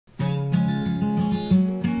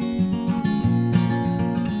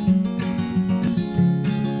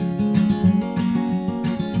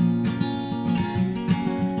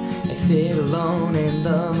sit alone in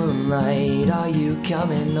the moonlight. Are you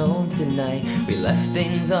coming home tonight? We left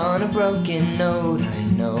things on a broken note, I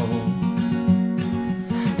know.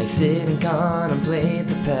 I sit and contemplate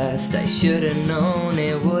the past. I should've known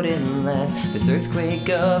it wouldn't last. This earthquake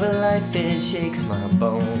of a life, it shakes my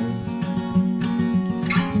bones.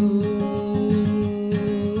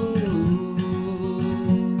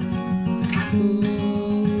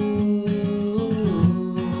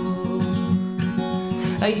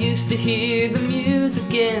 I used to hear the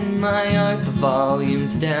music in my heart, the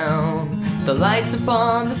volume's down. The lights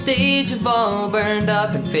upon the stage have all burned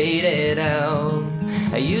up and faded out.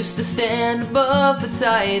 I used to stand above the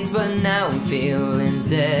tides, but now I'm feeling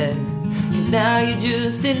dead. 'Cause now you're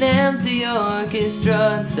just an empty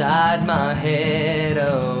orchestra inside my head,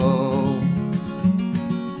 oh.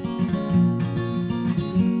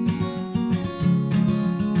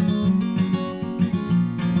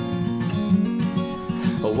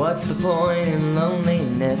 What's the point in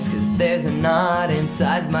loneliness? 'Cause there's a knot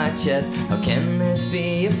inside my chest. How can this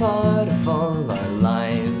be a part of all our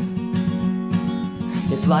lives?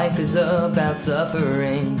 If life is about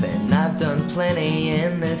suffering, then I've done plenty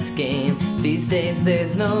in this game. These days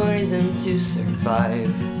there's no reason to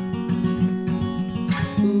survive.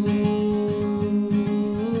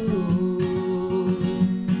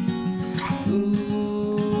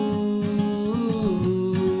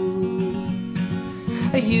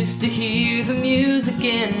 I used to hear the music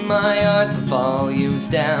in my heart, the volume's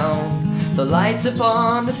down. The lights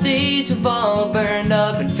upon the stage have all burned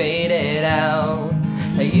up and faded out.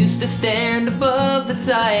 I used to stand above the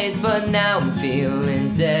tides, but now I'm feeling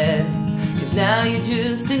dead. 'Cause now you're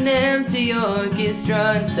just an empty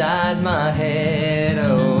orchestra inside my head,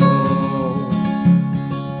 oh.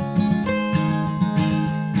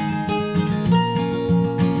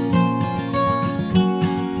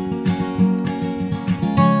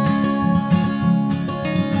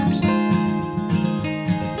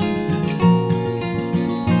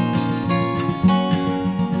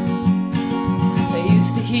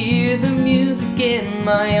 Hear the music in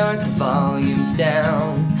my heart, the volume's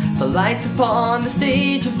down. The lights upon the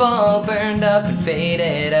stage have all burned up and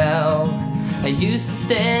faded out. I used to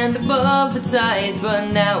stand above the tides,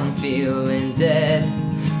 but now I'm feeling dead.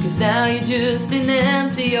 'Cause now you're just an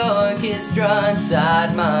empty orchestra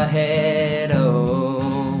inside my head, oh.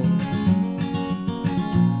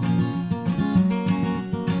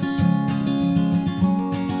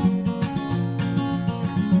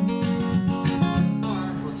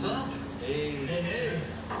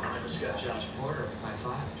 Josh Porter, high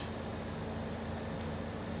five.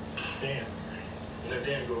 Dan. You know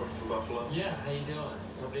Dan Gaudet from Buffalo? Yeah, how you doing?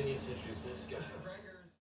 Nobody needs to introduce this guy.